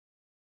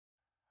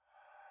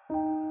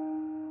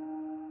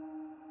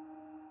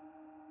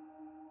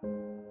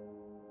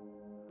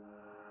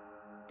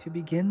To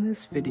begin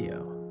this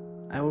video,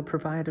 I will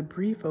provide a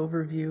brief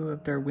overview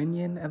of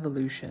Darwinian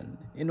evolution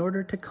in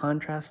order to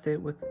contrast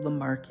it with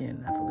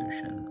Lamarckian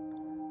evolution.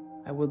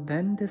 I will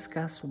then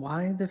discuss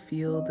why the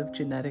field of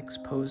genetics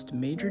posed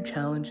major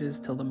challenges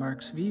to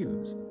Lamarck's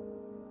views,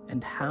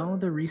 and how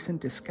the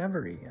recent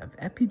discovery of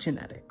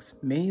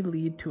epigenetics may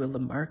lead to a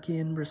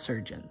Lamarckian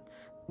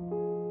resurgence.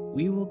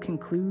 We will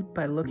conclude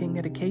by looking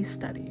at a case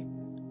study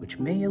which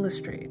may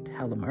illustrate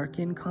how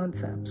Lamarckian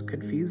concepts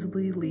could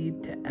feasibly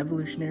lead to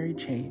evolutionary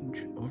change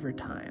over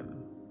time.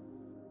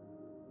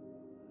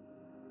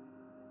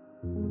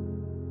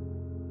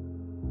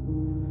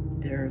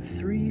 There are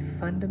three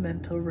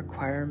fundamental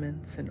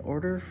requirements in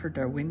order for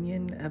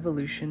Darwinian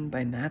evolution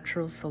by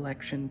natural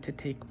selection to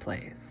take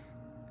place.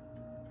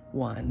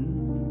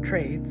 1.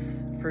 Traits,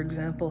 for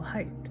example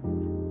height,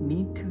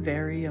 need to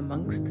vary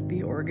amongst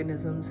the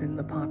organisms in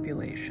the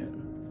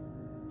population.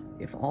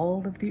 If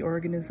all of the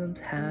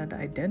organisms had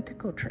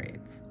identical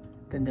traits,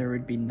 then there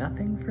would be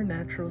nothing for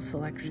natural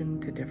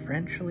selection to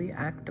differentially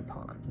act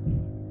upon.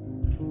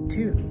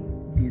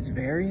 2. These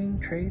varying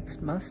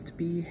traits must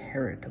be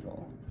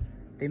heritable.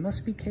 They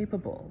must be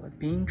capable of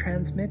being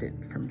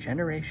transmitted from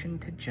generation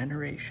to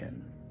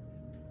generation.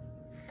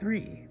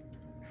 3.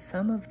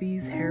 Some of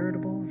these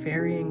heritable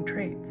varying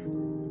traits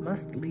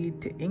must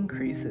lead to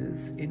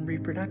increases in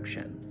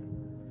reproduction.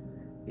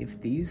 If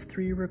these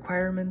three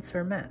requirements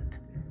are met,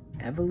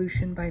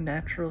 evolution by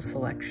natural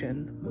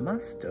selection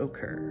must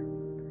occur.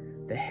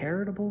 The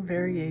heritable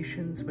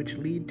variations which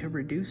lead to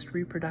reduced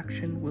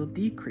reproduction will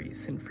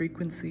decrease in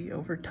frequency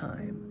over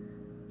time,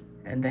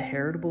 and the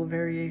heritable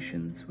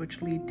variations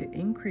which lead to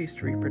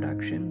increased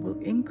reproduction will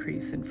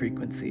increase in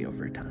frequency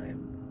over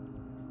time.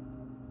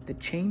 The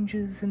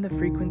changes in the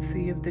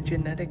frequency of the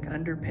genetic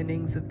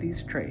underpinnings of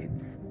these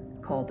traits,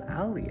 called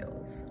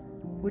alleles,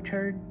 which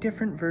are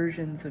different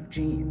versions of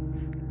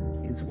genes,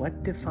 is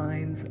what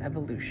defines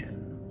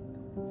evolution.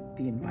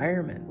 The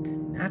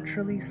environment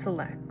naturally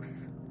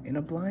selects, in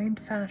a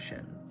blind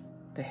fashion,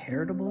 the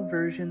heritable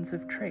versions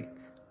of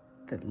traits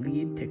that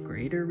lead to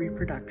greater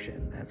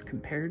reproduction as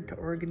compared to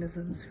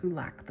organisms who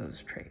lack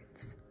those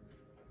traits.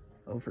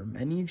 Over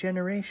many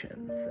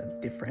generations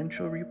of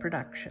differential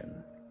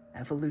reproduction,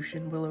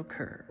 evolution will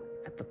occur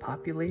at the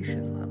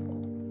population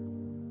level.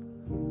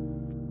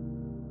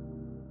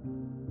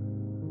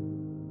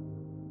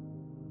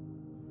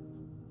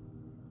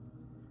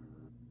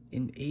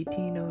 In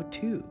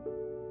 1802,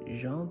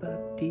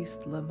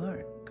 Jean-Baptiste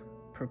Lamarck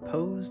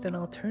proposed an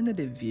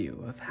alternative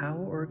view of how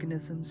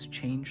organisms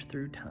change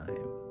through time.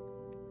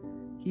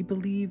 He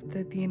believed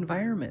that the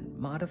environment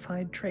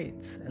modified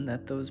traits and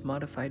that those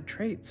modified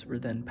traits were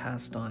then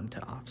passed on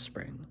to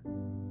offspring.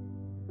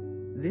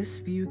 This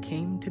view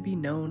came to be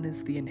known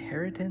as the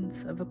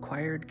inheritance of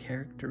acquired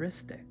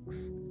characteristics,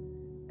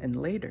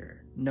 and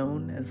later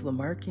known as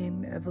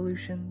Lamarckian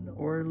evolution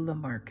or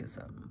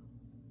Lamarckism.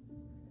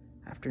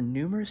 After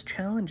numerous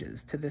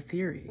challenges to the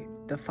theory,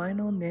 the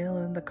final nail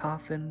in the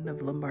coffin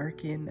of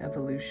Lamarckian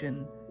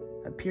evolution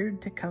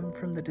appeared to come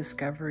from the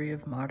discovery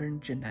of modern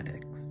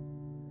genetics,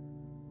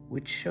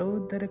 which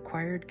showed that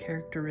acquired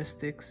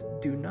characteristics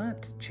do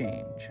not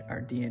change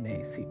our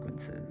DNA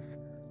sequences,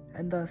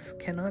 and thus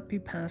cannot be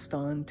passed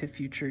on to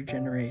future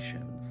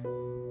generations.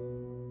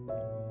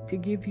 To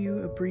give you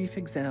a brief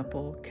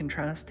example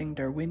contrasting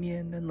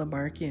Darwinian and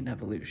Lamarckian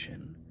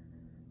evolution,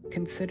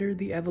 consider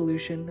the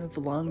evolution of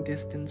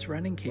long-distance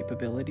running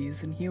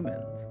capabilities in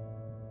humans.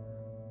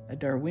 A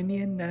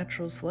Darwinian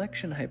natural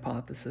selection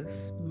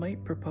hypothesis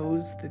might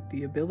propose that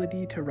the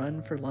ability to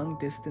run for long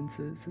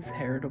distances is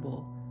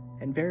heritable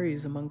and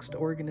varies amongst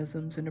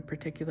organisms in a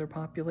particular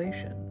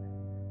population,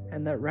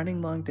 and that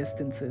running long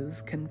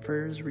distances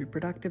confers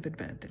reproductive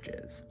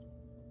advantages.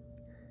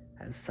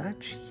 As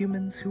such,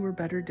 humans who were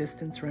better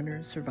distance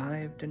runners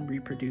survived and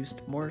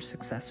reproduced more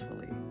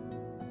successfully,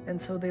 and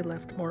so they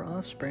left more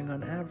offspring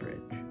on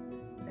average,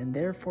 and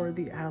therefore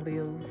the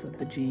alleles of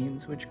the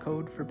genes which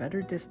code for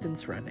better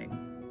distance running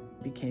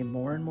became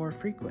more and more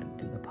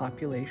frequent in the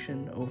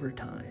population over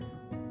time.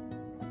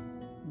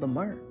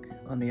 Lamarck,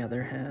 on the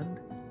other hand,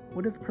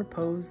 would have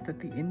proposed that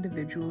the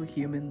individual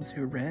humans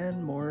who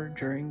ran more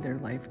during their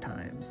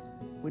lifetimes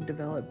would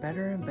develop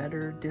better and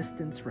better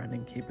distance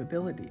running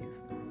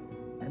capabilities,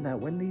 and that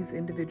when these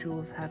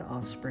individuals had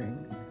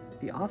offspring,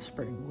 the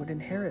offspring would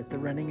inherit the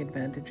running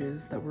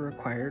advantages that were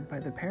acquired by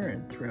the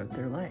parent throughout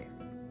their life.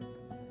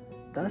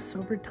 Thus,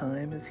 over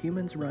time, as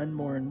humans run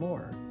more and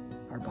more,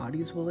 our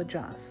bodies will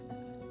adjust,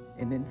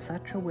 and in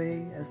such a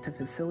way as to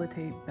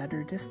facilitate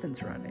better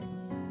distance running,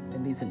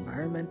 and these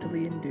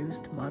environmentally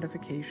induced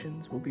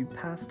modifications will be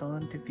passed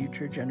on to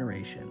future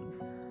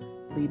generations,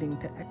 leading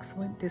to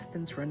excellent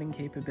distance running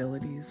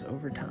capabilities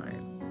over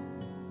time.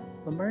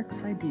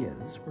 Lamarck's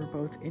ideas were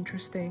both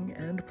interesting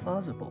and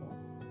plausible,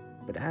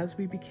 but as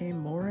we became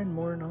more and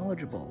more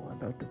knowledgeable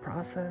about the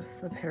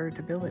process of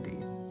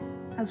heritability,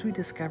 as we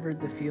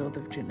discovered the field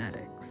of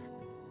genetics,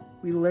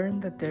 we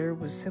learned that there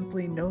was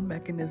simply no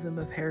mechanism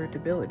of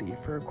heritability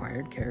for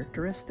acquired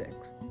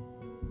characteristics.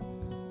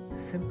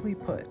 Simply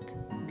put,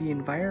 The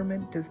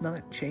environment does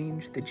not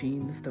change the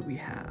genes that we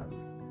have.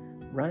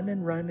 Run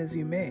and run as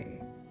you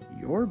may,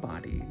 your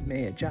body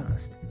may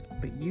adjust,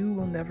 but you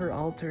will never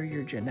alter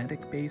your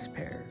genetic base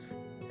pairs,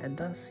 and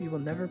thus you will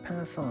never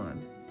pass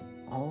on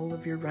all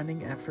of your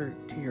running effort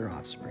to your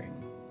offspring.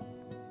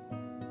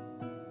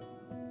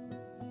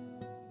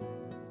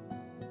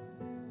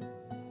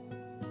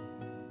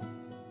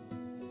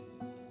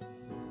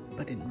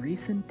 But in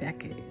recent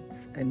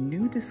decades, a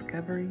new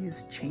discovery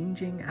is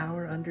changing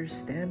our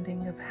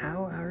understanding of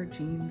how our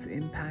genes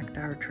impact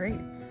our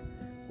traits,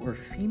 or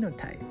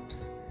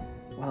phenotypes.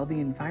 While the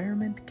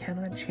environment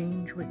cannot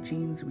change what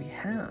genes we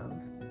have,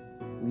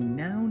 we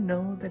now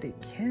know that it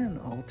can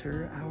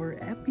alter our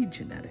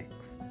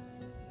epigenetics.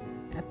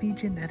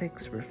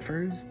 Epigenetics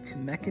refers to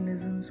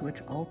mechanisms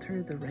which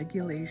alter the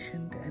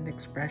regulation and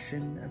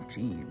expression of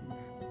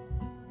genes.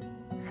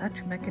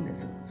 Such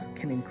mechanisms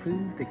can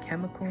include the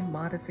chemical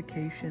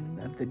modification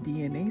of the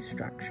DNA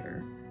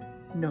structure,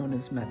 known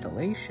as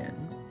methylation,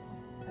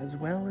 as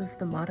well as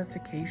the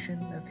modification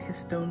of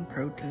histone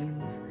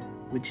proteins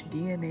which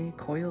DNA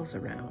coils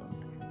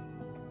around,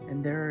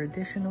 and there are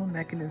additional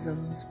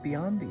mechanisms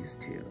beyond these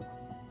two.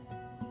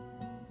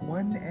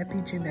 One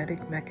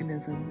epigenetic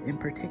mechanism in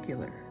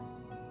particular,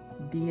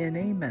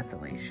 DNA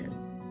methylation,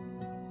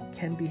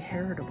 can be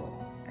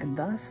heritable and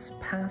thus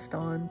passed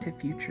on to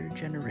future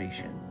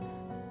generations.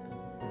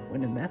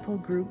 When a methyl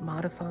group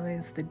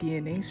modifies the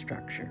DNA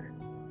structure,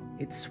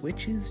 it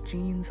switches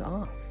genes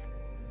off,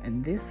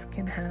 and this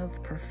can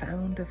have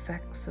profound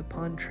effects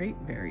upon trait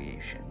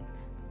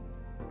variations,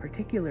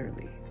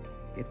 particularly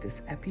if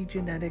this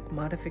epigenetic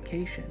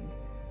modification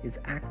is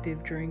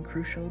active during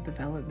crucial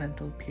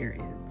developmental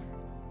periods.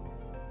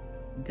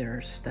 There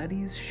are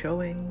studies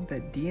showing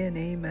that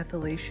DNA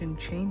methylation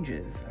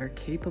changes are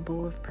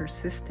capable of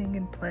persisting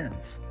in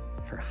plants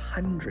for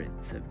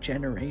hundreds of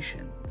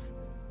generations,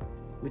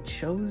 which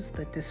shows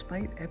that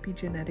despite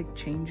epigenetic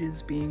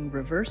changes being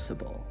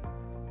reversible,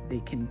 they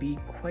can be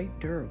quite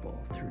durable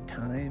through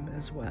time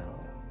as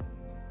well.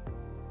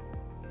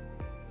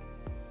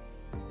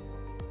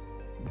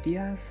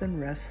 Diaz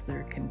and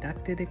Ressler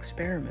conducted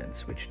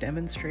experiments which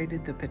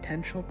demonstrated the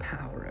potential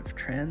power of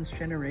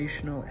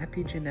transgenerational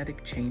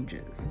epigenetic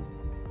changes.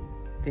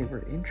 They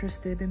were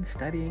interested in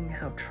studying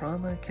how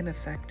trauma can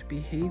affect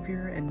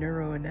behavior and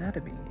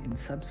neuroanatomy in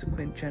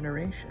subsequent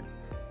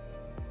generations.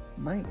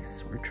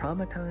 Mice were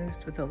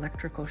traumatized with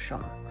electrical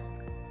shocks,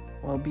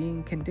 while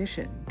being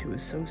conditioned to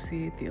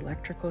associate the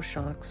electrical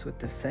shocks with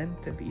the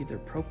scent of either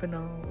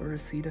propanol or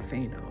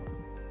acetophenone.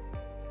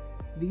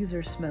 These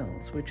are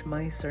smells which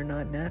mice are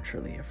not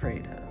naturally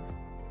afraid of.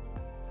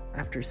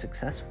 After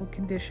successful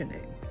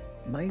conditioning,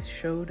 mice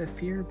showed a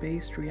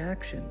fear-based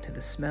reaction to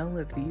the smell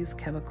of these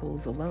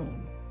chemicals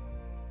alone,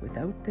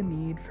 without the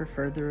need for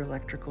further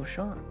electrical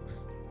shocks.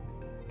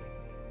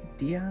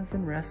 Diaz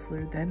and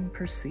Ressler then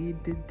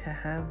proceeded to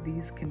have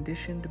these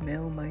conditioned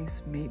male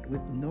mice mate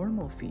with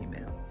normal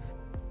females.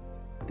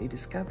 They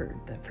discovered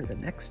that for the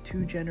next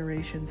 2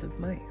 generations of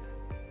mice,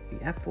 the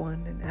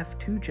F1 and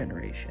F2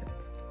 generations,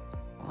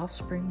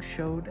 offspring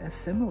showed a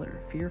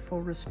similar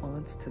fearful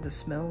response to the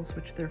smells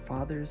which their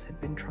fathers had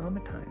been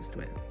traumatized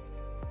with.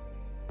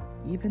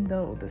 Even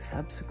though the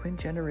subsequent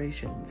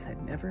generations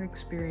had never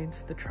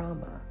experienced the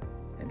trauma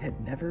and had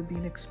never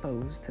been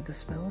exposed to the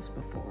smells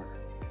before,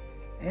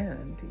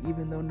 and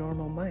even though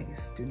normal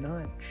mice do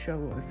not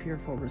show a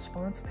fearful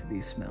response to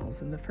these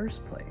smells in the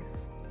first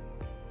place.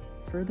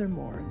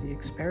 Furthermore, the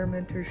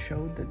experimenters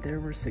showed that there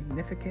were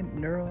significant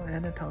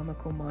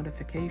neuroanatomical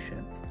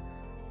modifications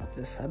of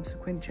the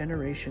subsequent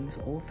generations'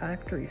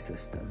 olfactory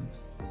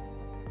systems,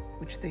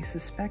 which they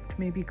suspect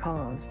may be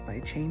caused by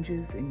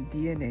changes in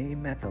DNA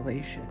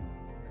methylation.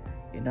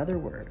 In other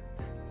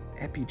words,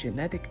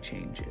 epigenetic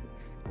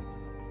changes.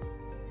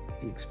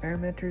 The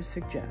experimenters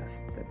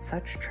suggest that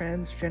such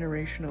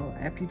transgenerational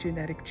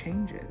epigenetic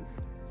changes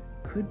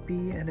could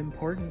be an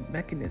important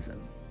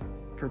mechanism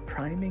for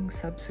priming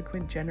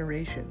subsequent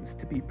generations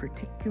to be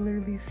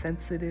particularly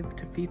sensitive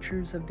to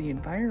features of the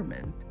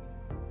environment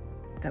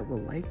that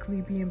will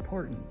likely be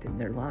important in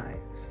their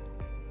lives,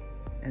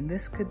 and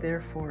this could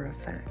therefore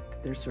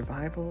affect their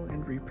survival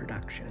and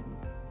reproduction.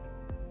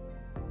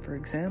 For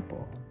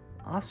example,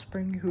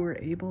 offspring who are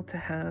able to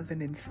have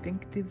an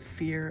instinctive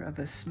fear of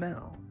a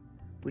smell,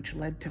 which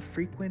led to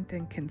frequent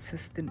and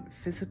consistent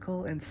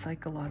physical and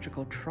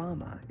psychological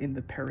trauma in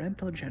the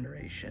parental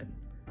generation,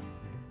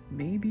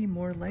 may be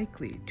more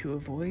likely to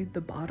avoid the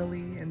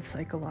bodily and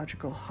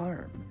psychological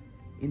harm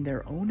in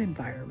their own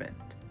environment,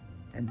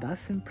 and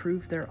thus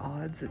improve their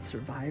odds at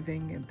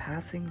surviving and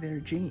passing their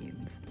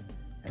genes,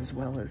 as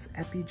well as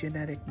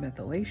epigenetic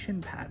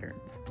methylation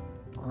patterns,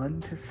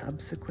 on to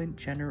subsequent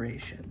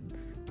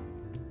generations.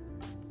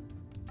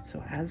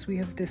 So as we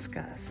have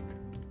discussed,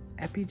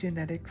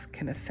 epigenetics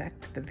can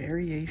affect the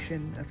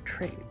variation of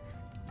traits,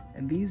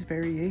 and these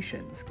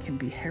variations can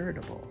be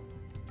heritable.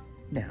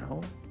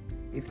 Now,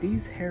 if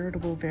these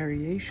heritable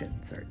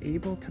variations are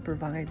able to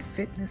provide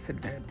fitness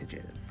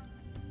advantages,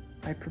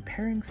 by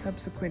preparing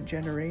subsequent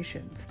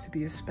generations to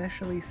be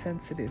especially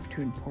sensitive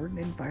to important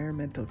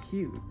environmental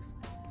cues,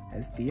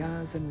 as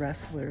Diaz and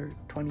Ressler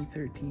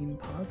 2013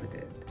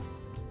 posited,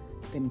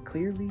 then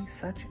clearly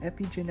such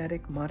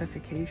epigenetic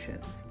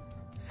modifications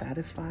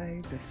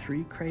satisfy the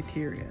 3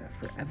 criteria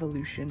for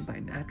evolution by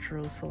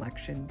natural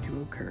selection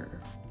to occur.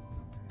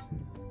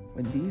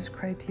 When these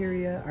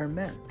criteria are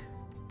met,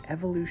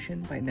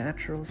 evolution by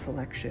natural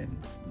selection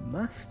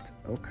must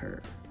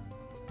occur.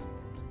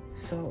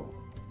 So,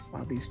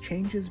 while these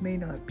changes may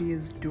not be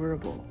as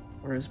durable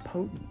or as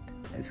potent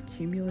as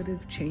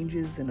cumulative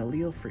changes in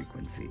allele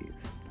frequencies,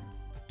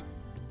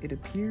 it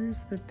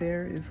appears that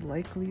there is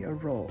likely a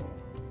role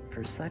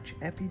for such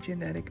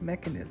epigenetic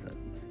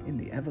mechanisms in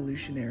the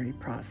evolutionary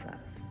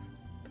process.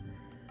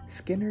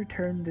 Skinner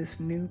termed this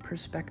new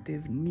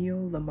perspective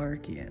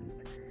Neo-Lamarckian,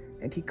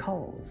 and he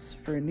calls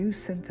for a new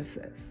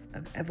synthesis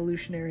of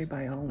evolutionary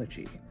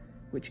biology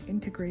which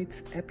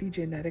integrates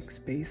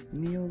epigenetics-based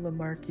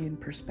Neo-Lamarckian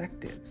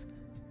perspectives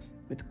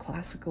with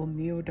classical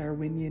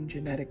Neo-Darwinian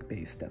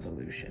genetic-based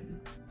evolution.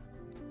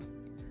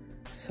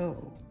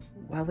 So,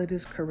 while it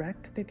is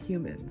correct that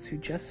humans who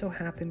just so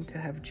happen to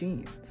have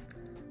genes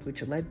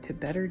which led to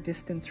better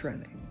distance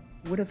running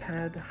would have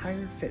had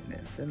higher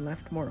fitness and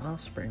left more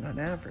offspring on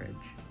average,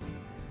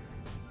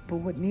 but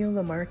what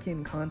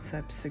Neo-Lamarckian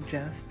concepts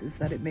suggest is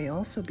that it may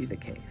also be the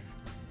case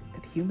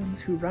that humans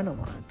who run a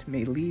lot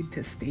may lead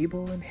to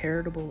stable and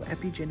heritable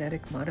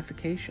epigenetic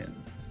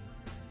modifications,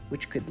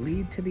 which could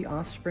lead to the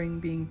offspring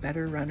being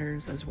better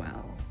runners as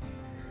well.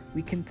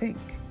 We can think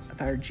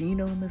of our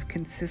genome as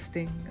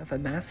consisting of a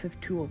massive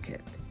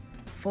toolkit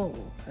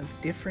full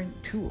of different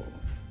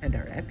tools, and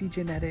our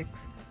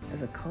epigenetics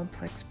as a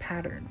complex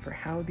pattern for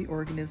how the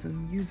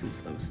organism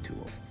uses those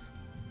tools.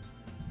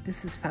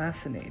 This is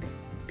fascinating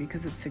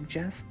because it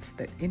suggests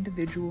that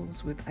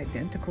individuals with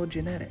identical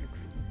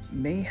genetics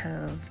may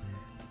have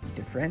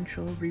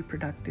differential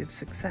reproductive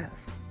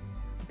success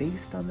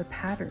based on the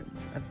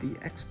patterns of the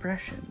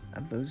expression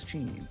of those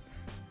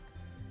genes.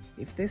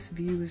 If this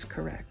view is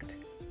correct,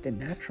 then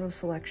natural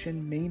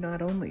selection may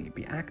not only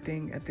be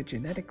acting at the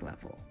genetic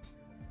level,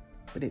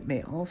 but it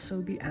may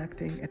also be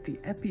acting at the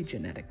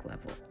epigenetic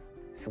level,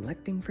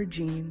 selecting for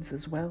genes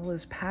as well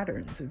as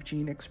patterns of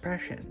gene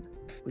expression,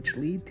 which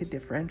lead to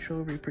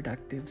differential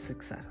reproductive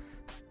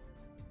success.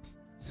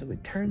 So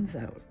it turns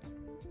out,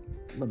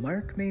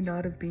 Lamarck may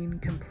not have been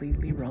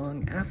completely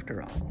wrong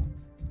after all.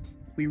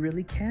 We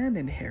really can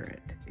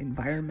inherit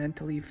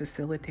environmentally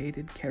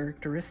facilitated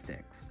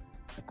characteristics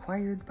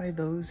acquired by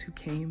those who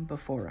came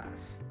before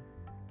us.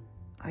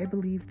 I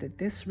believe that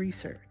this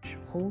research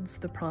holds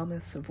the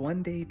promise of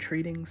one day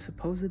treating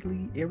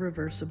supposedly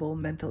irreversible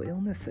mental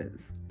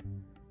illnesses,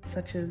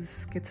 such as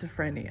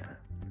schizophrenia,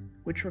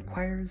 which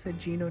requires a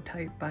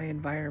genotype by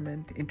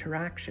environment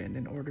interaction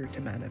in order to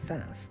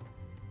manifest.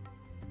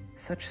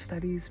 Such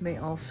studies may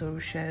also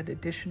shed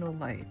additional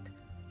light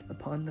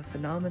upon the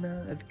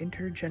phenomena of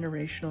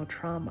intergenerational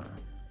trauma,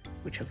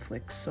 which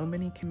afflicts so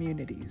many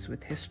communities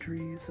with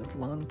histories of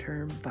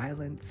long-term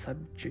violent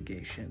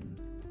subjugation.